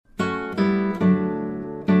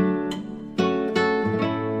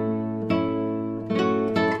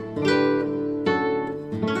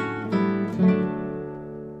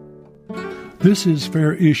This is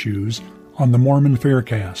Fair Issues on the Mormon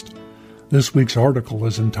Faircast. This week's article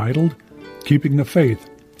is entitled, Keeping the Faith,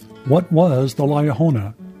 What Was the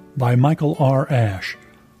Liahona? By Michael R. Ash,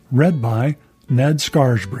 read by Ned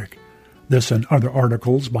Scarsbrick. This and other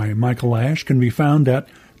articles by Michael Ash can be found at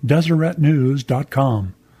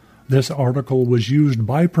DeseretNews.com. This article was used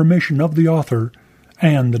by permission of the author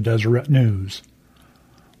and the Deseret News.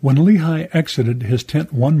 When Lehi exited his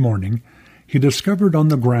tent one morning, he discovered on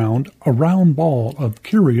the ground a round ball of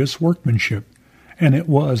curious workmanship, and it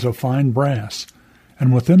was of fine brass,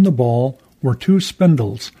 and within the ball were two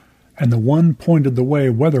spindles, and the one pointed the way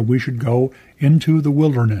whether we should go into the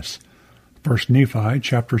wilderness. 1 Nephi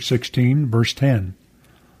chapter 16, verse 10.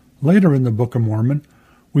 Later in the Book of Mormon,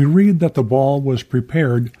 we read that the ball was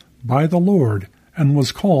prepared by the Lord and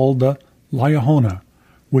was called the Liahona,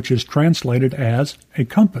 which is translated as a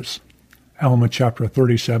compass. Alma chapter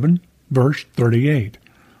 37, verse 38.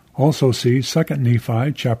 Also see 2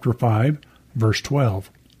 Nephi chapter 5, verse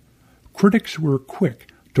 12. Critics were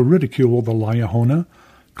quick to ridicule the Liahona,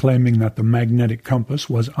 claiming that the magnetic compass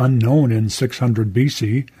was unknown in 600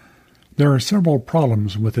 BC. There are several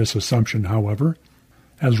problems with this assumption, however.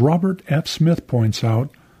 As Robert F. Smith points out,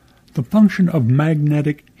 the function of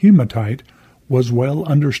magnetic hematite was well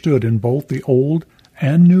understood in both the Old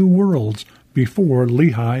and New worlds before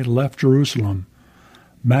Lehi left Jerusalem.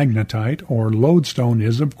 Magnetite, or lodestone,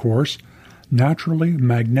 is, of course, naturally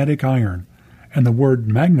magnetic iron, and the word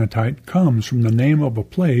magnetite comes from the name of a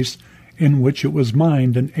place in which it was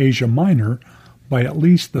mined in Asia Minor by at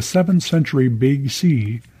least the 7th century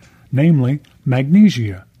BC, namely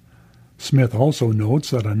Magnesia. Smith also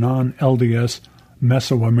notes that a non-LDS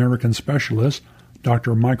Mesoamerican specialist,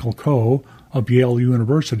 Dr. Michael Coe of Yale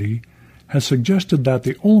University, has suggested that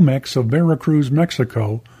the Olmecs of Veracruz,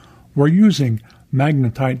 Mexico, were using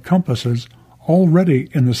magnetite compasses already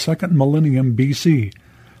in the 2nd millennium BC.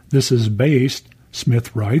 This is based,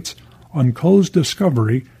 Smith writes, on Coe's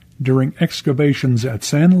discovery during excavations at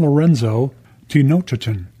San Lorenzo,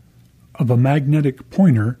 Tenochtitlan, of a magnetic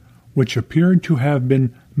pointer which appeared to have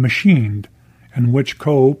been machined, and which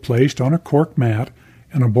Coe placed on a cork mat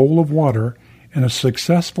in a bowl of water in a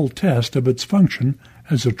successful test of its function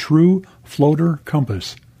as a true floater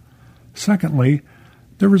compass. Secondly,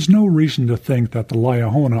 there is no reason to think that the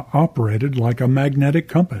Liahona operated like a magnetic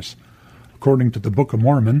compass. According to the Book of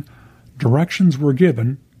Mormon, directions were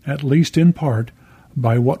given, at least in part,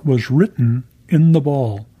 by what was written in the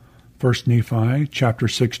ball. 1 Nephi chapter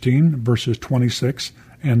 16, verses 26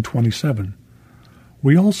 and 27.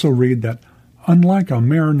 We also read that, unlike a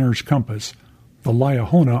mariner's compass, the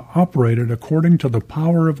Liahona operated according to the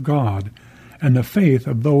power of God and the faith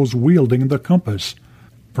of those wielding the compass.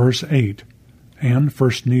 Verse 8. And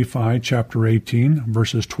 1 Nephi chapter 18,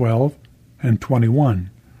 verses 12 and 21.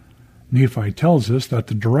 Nephi tells us that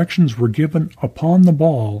the directions were given upon the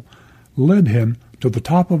ball led him to the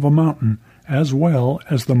top of a mountain as well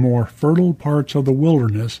as the more fertile parts of the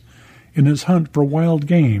wilderness in his hunt for wild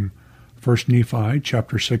game. 1 Nephi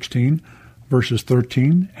chapter 16, verses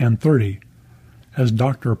 13 and 30. As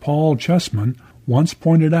Dr. Paul Chessman once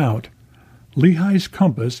pointed out, Lehi's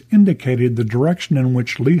compass indicated the direction in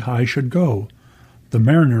which Lehi should go. The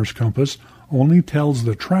mariner's compass only tells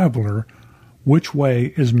the traveler which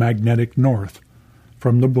way is magnetic north.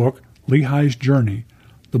 From the book Lehi's Journey,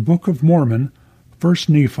 the Book of Mormon, 1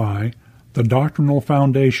 Nephi, The Doctrinal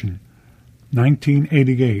Foundation,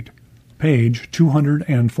 1988, page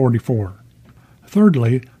 244.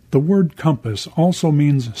 Thirdly, the word compass also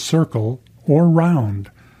means circle or round.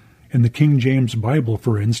 In the King James Bible,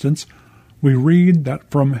 for instance, we read that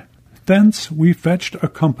from thence we fetched a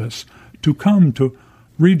compass to come to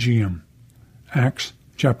Regium, Acts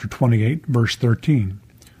chapter 28, verse 13.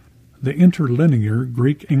 The interlinear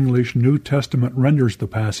Greek-English New Testament renders the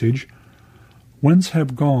passage, whence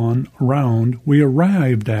have gone round we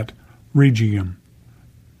arrived at Regium.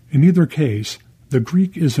 In either case, the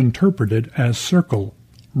Greek is interpreted as circle,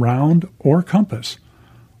 round, or compass.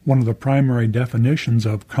 One of the primary definitions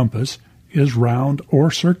of compass is round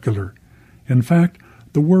or circular. In fact,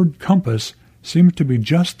 the word compass seems to be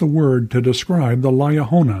just the word to describe the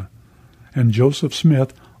Liahona, and Joseph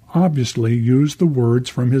Smith obviously used the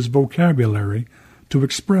words from his vocabulary to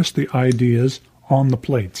express the ideas on the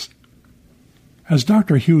plates. As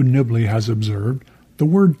Dr. Hugh Nibley has observed, the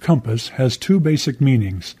word compass has two basic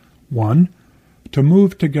meanings. One, to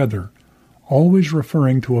move together, always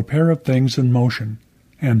referring to a pair of things in motion.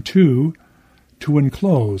 And two, to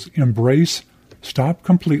enclose, embrace, stop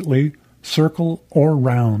completely, circle, or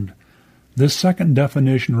round. This second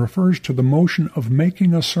definition refers to the motion of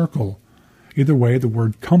making a circle. Either way, the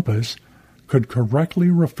word compass could correctly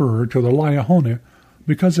refer to the Liahona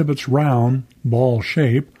because of its round, ball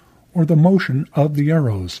shape or the motion of the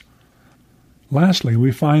arrows. Lastly,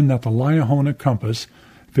 we find that the Liahona compass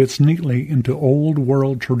fits neatly into Old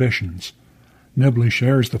World traditions. Nibley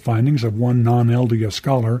shares the findings of one non-LDS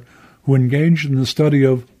scholar who engaged in the study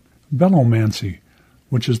of bellomancy,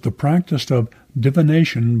 which is the practice of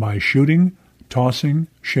divination by shooting, tossing,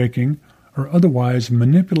 shaking, or otherwise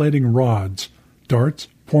manipulating rods, darts,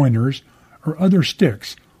 pointers, or other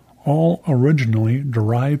sticks, all originally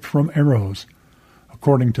derived from arrows.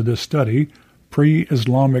 According to this study,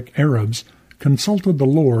 pre-Islamic Arabs consulted the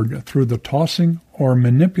Lord through the tossing or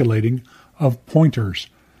manipulating of pointers.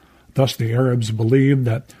 Thus the Arabs believed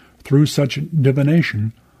that through such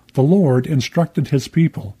divination the Lord instructed his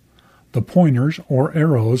people. The pointers or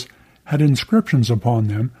arrows had inscriptions upon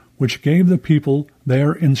them which gave the people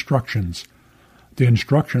their instructions. The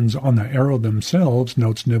instructions on the arrow themselves,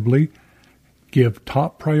 notes Nibley, give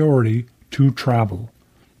top priority to travel.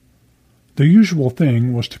 The usual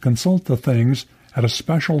thing was to consult the things at a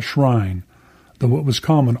special shrine, though it was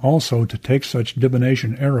common also to take such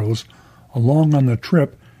divination arrows along on the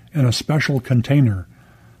trip in a special container.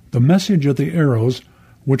 The message of the arrows,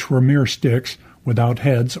 which were mere sticks without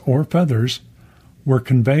heads or feathers, were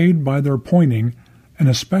conveyed by their pointing and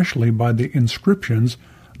especially by the inscriptions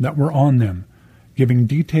that were on them, giving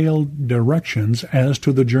detailed directions as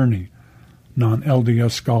to the journey.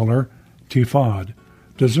 Non-LDS scholar Tifad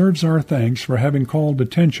deserves our thanks for having called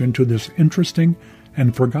attention to this interesting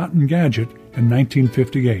and forgotten gadget in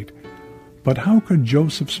 1958. But how could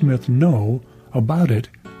Joseph Smith know about it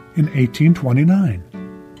in 1829?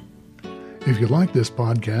 If you like this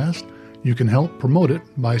podcast, you can help promote it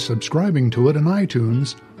by subscribing to it in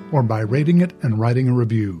iTunes or by rating it and writing a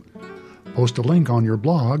review. Post a link on your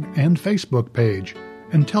blog and Facebook page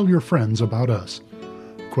and tell your friends about us.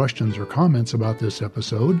 Questions or comments about this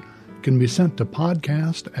episode can be sent to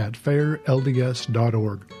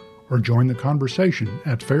podcast@fairlds.org or join the conversation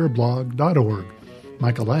at fairblog.org.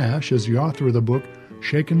 Michael Ash is the author of the book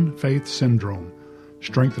Shaken Faith Syndrome,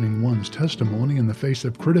 Strengthening One's Testimony in the Face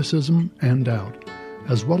of Criticism and Doubt,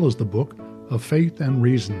 as well as the book of Faith and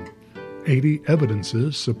Reason, 80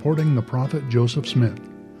 Evidences Supporting the Prophet Joseph Smith.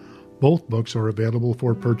 Both books are available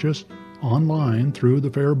for purchase online through the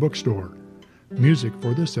Fair Bookstore. Music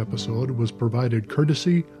for this episode was provided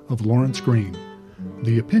courtesy of Lawrence Green.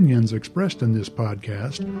 The opinions expressed in this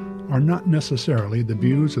podcast are not necessarily the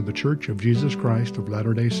views of the Church of Jesus Christ of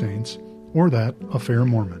Latter-day Saints or that of Fair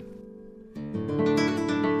Mormon.